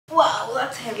Wow,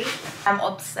 that's heavy. I'm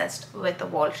obsessed with the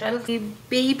wall shelf. The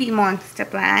baby monster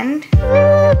plant.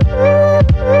 What's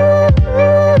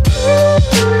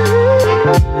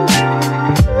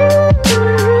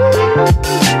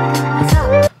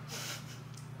up?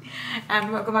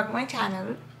 And welcome back to my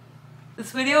channel.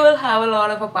 This video will have a lot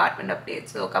of apartment updates.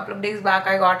 So a couple of days back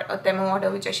I got a demo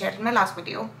order which I shared in my last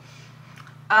video.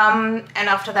 And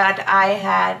after that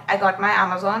I got my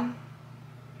Amazon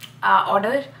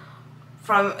order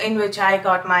in which I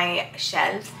got my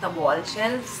shelves, the wall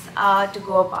shelves, to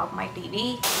go above my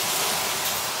TV.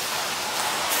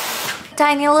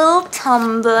 Tiny little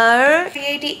tumbler,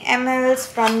 380 ml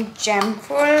from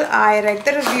Gemful. I read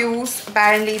the reviews.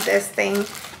 Apparently this thing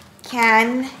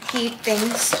can keep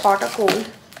things hot or cold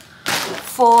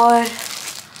for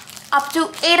up to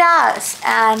 8 hours,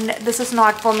 and this is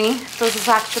not for me. This is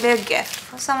actually a gift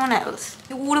for someone else.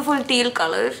 Beautiful teal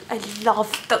color. I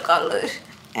love the color.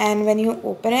 And when you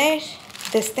open it,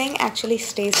 this thing actually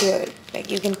stays here. Like,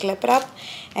 you can clip it up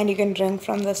and you can drink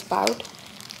from the spout.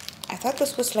 I thought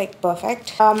this was like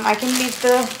perfect. I can leave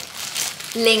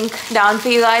the link down for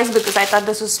you guys because I thought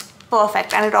this was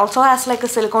perfect. And it also has like a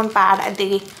silicone pad at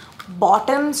the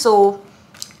bottom, so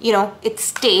you know it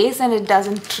stays and it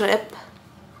doesn't trip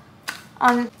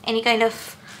on any kind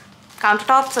of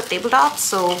countertops or tabletops.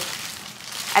 So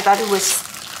I thought it was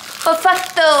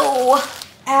perfecto.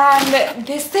 And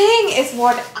this thing is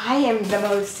what I am the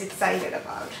most excited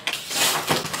about.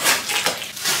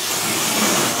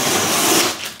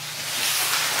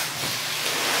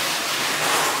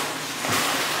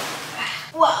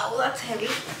 Wow, that's heavy.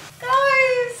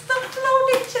 Guys, the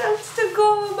floating shelves to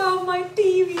go above my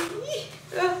TV.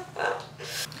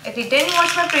 If you didn't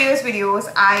watch my previous videos,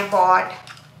 I bought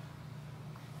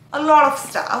a lot of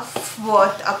stuff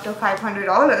worth up to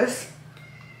 $500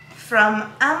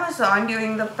 from Amazon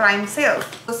during the Prime sale.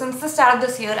 So since the start of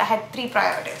this year, I had 3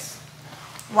 priorities.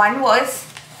 One was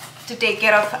to take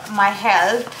care of my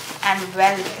health and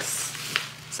wellness.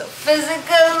 So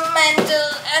physical,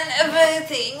 mental, and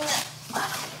everything.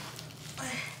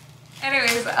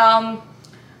 Anyways,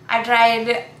 I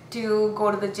tried to go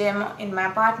to the gym in my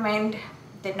apartment.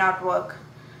 Did not work.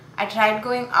 I tried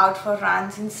going out for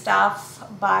runs and stuff,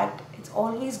 but it's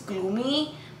always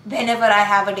gloomy. Whenever I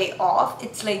have a day off,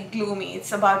 it's like gloomy.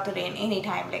 It's about to rain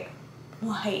anytime. Like,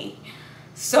 why?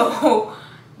 So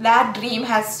that dream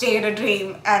has stayed a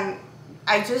dream, and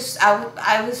I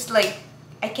was like,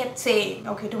 I kept saying,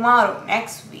 okay, tomorrow,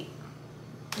 next week,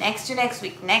 next to next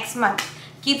week, next month.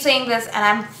 Keep saying this, and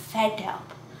I'm fed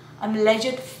up. I'm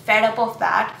legit fed up of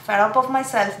that. Fed up of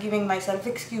myself giving myself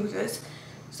excuses.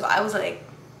 So I was like,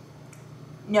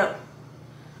 no.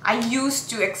 I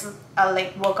used to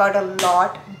work out a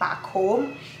lot back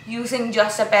home using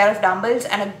just a pair of dumbbells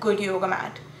and a good yoga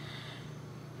mat.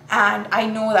 And I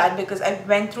know that because I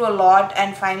went through a lot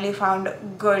and finally found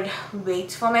good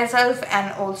weights for myself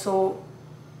and also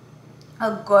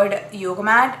a good yoga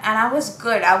mat, and I was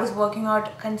good. I was working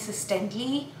out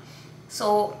consistently.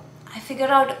 So I figured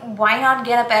out, why not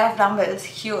get a pair of dumbbells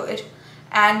here?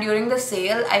 And during the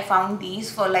sale, I found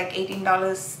these for like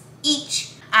 $18 each.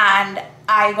 And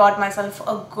I got myself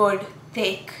a good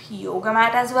thick yoga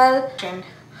mat as well. And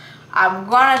I'm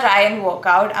gonna try and work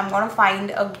out. I'm gonna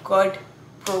find a good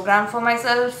program for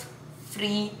myself.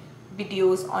 Free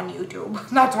videos on YouTube.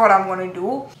 That's what I'm gonna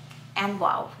do. And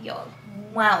wow, y'all.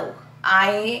 Wow.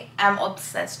 I am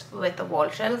obsessed with the wall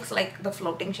shelves, like the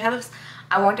floating shelves.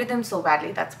 I wanted them so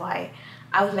badly. That's why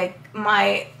I was like,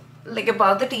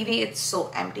 above the TV, it's so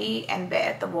empty and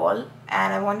bare, the wall,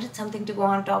 and I wanted something to go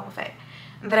on top of it.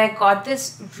 And then I got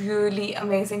this really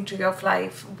amazing Tree of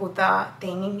Life Buddha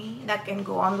thingy that can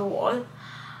go on the wall,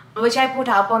 which I put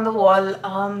up on the wall,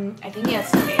 I think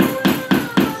yesterday.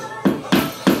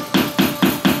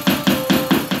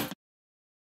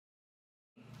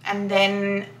 And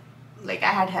then I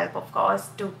had help, of course,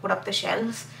 to put up the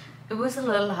shelves. It was a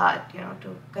little hard, you know,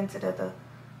 to consider the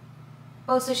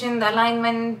position, the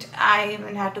alignment. I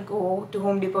even had to go to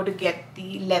Home Depot to get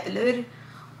the leveler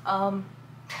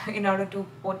in order to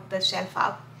put the shelf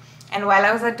up. And while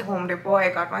I was at Home Depot,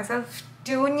 I got myself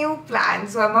 2 new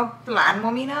plants. So I'm a plant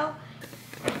mommy now.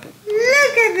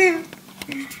 Look at him!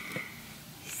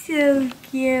 So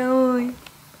cute.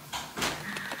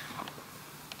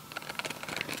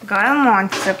 Got a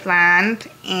monster plant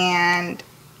and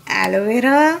aloe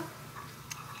vera.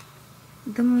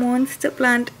 The monster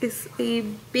plant is a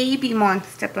baby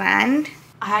monster plant.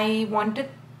 I wanted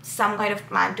some kind of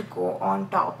plant to go on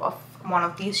top of one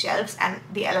of these shelves, and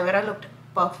the aloe vera looked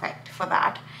perfect for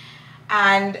that.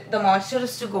 And the monster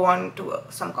is to go on to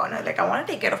some corner. Like, I want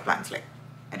to take care of plants. Like,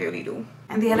 I really do.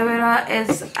 And the aloe vera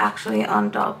is actually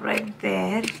on top right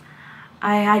there.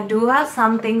 I do have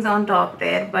some things on top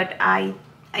there, but I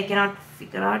cannot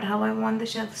figure out how I want the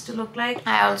shelves to look like.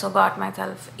 I also got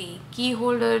myself a key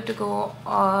holder to go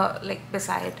like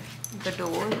beside the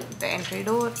door, the entry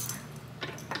door.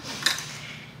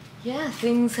 Yeah,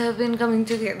 things have been coming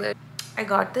together. I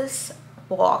got this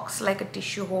box, like a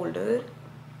tissue holder.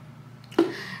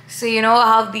 So you know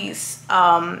how these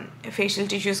facial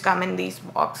tissues come in these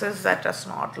boxes that does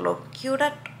not look cute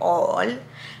at all.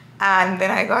 And then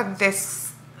I got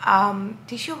this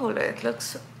tissue holder. It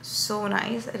looks so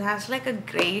nice. It has like a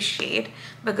gray shade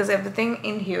because everything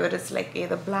in here is like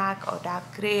either black or dark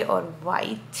gray or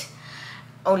white.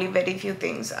 Only very few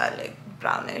things are like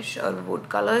brownish or wood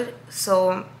color,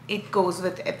 so it goes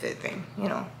with everything, you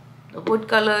know, the wood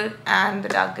color and the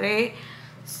dark gray.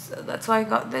 So that's why I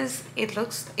got this.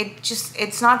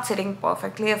 It's not sitting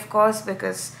perfectly, of course,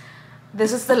 because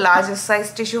this is the largest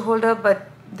size tissue holder, but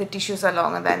the tissues are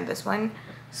longer than this one,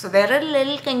 so they're a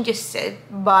little congested,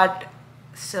 but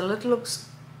still it looks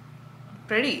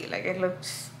pretty. Like, it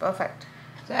looks perfect.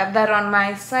 So I have that on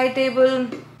my side table.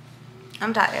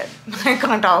 I'm tired. I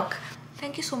can't talk.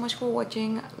 Thank you so much for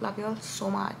watching. Love you all so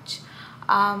much.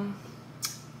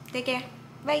 Take care.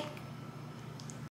 Bye.